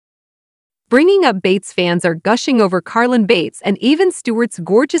Bringing Up Bates fans are gushing over Carlin Bates and even Stewart's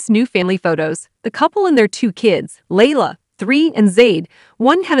gorgeous new family photos. The couple and their two kids, Layla, 3, and Zaid,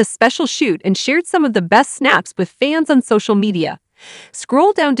 1, had a special shoot and shared some of the best snaps with fans on social media.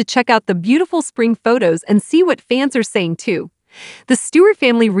 Scroll down to check out the beautiful spring photos and see what fans are saying too. The Stewart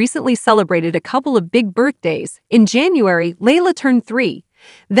family recently celebrated a couple of big birthdays. In January, Layla turned 3.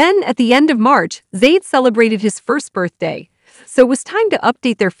 Then, at the end of March, Zaid celebrated his first birthday. So it was time to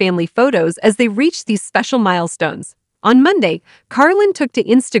update their family photos as they reached these special milestones. On Monday, Carlin took to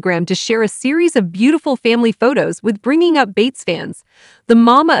Instagram to share a series of beautiful family photos with Bringing Up Bates fans. The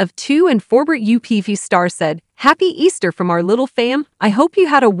mama of 2 and former UPV star said, "Happy Easter from our little fam. I hope you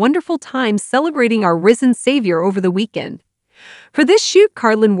had a wonderful time celebrating our risen savior over the weekend." For this shoot,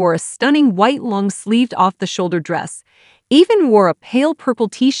 Carlin wore a stunning white long-sleeved off-the-shoulder dress. Even wore a pale purple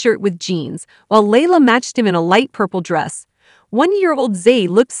t-shirt with jeans, while Layla matched him in a light purple dress. 1-year-old Zaid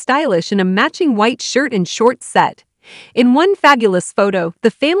looked stylish in a matching white shirt and short set. In one fabulous photo,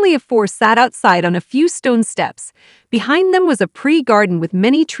 the family of 4 sat outside on a few stone steps. Behind them was a pre-garden with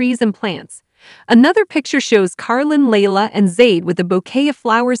many trees and plants. Another picture shows Carlin, Layla, and Zaid with a bouquet of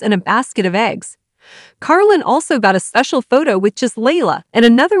flowers and a basket of eggs. Carlin also got a special photo with just Layla and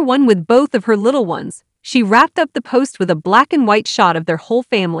another one with both of her little ones. She wrapped up the post with a black and white shot of their whole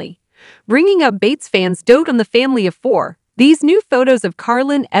family. Bringing Up Bates fans dote on the family of 4. These new photos of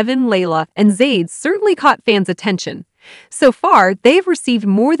Carlin, Evan, Layla, and Zaid certainly caught fans' attention. So far, they've received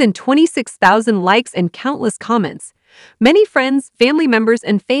more than 26,000 likes and countless comments. Many friends, family members,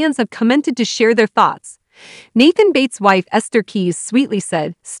 and fans have commented to share their thoughts. Nathan Bates' wife Esther Keyes sweetly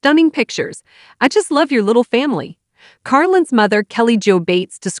said, "Stunning pictures. I just love your little family." Carlin's mother, Kelly Jo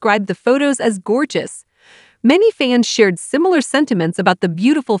Bates, described the photos as gorgeous. Many fans shared similar sentiments about the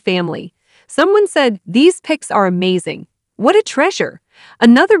beautiful family. Someone said, "These pics are amazing. What a treasure."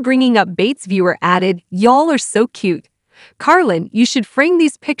 Another Bringing Up Bates viewer added, "Y'all are so cute. Carlin, you should frame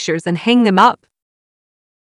these pictures and hang them up."